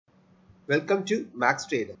Welcome to Max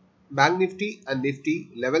Trader. Banknifty and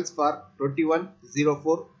Nifty levels for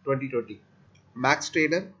 21/04/2020. Max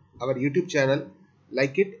Trader, our YouTube channel.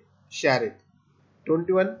 Like it, share it.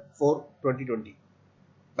 21/4/2020.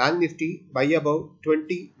 Bank Nifty buy above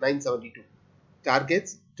 20,972.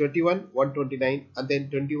 Targets 21,129 and then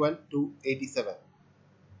 21,287.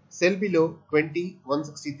 Sell below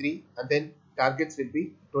 20,163 and then targets will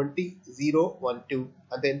be 20,012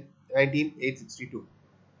 and then 19,862.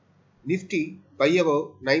 Nifty buy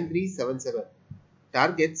above 9377.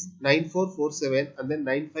 Targets 9447 and then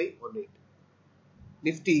 9518.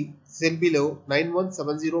 Nifty sell below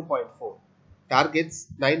 9170.4. Targets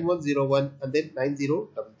 9101 and then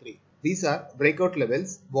 9033. These are breakout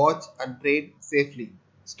levels. Watch and trade safely.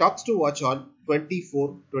 Stocks to watch on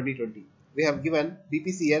 24/2020. We have given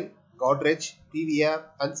BPCL, Godrej, PVR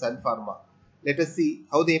and Sun Pharma. Let us see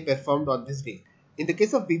how they performed on this day. In the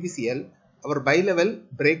case of BPCL, our buy level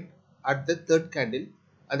break at the third candle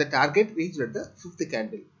and the target reached at the fifth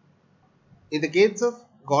candle. In the case of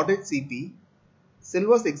Godrej CP, sell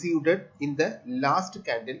was executed in the last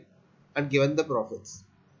candle and given the profits.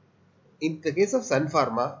 In the case of Sun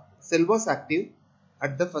Pharma, sell was active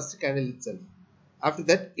at the first candle itself. After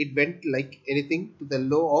that, it went like anything to the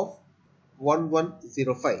low of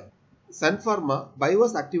 1105. Sun Pharma buy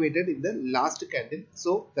was activated in the last candle,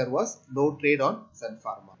 so there was no trade on Sun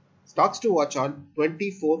Pharma. Stocks to watch on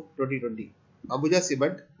 24/2020. Ambuja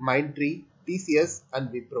Cement, Mindtree, TCS and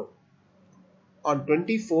Wipro. On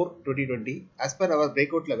 24/2020, as per our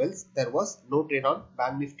breakout levels, there was no trade on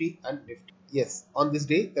Bank Nifty and Nifty. Yes, on this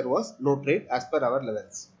day there was no trade as per our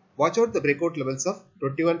levels. Watch out the breakout levels of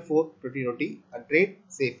 21/4/2020 and trade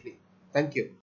safely. Thank you.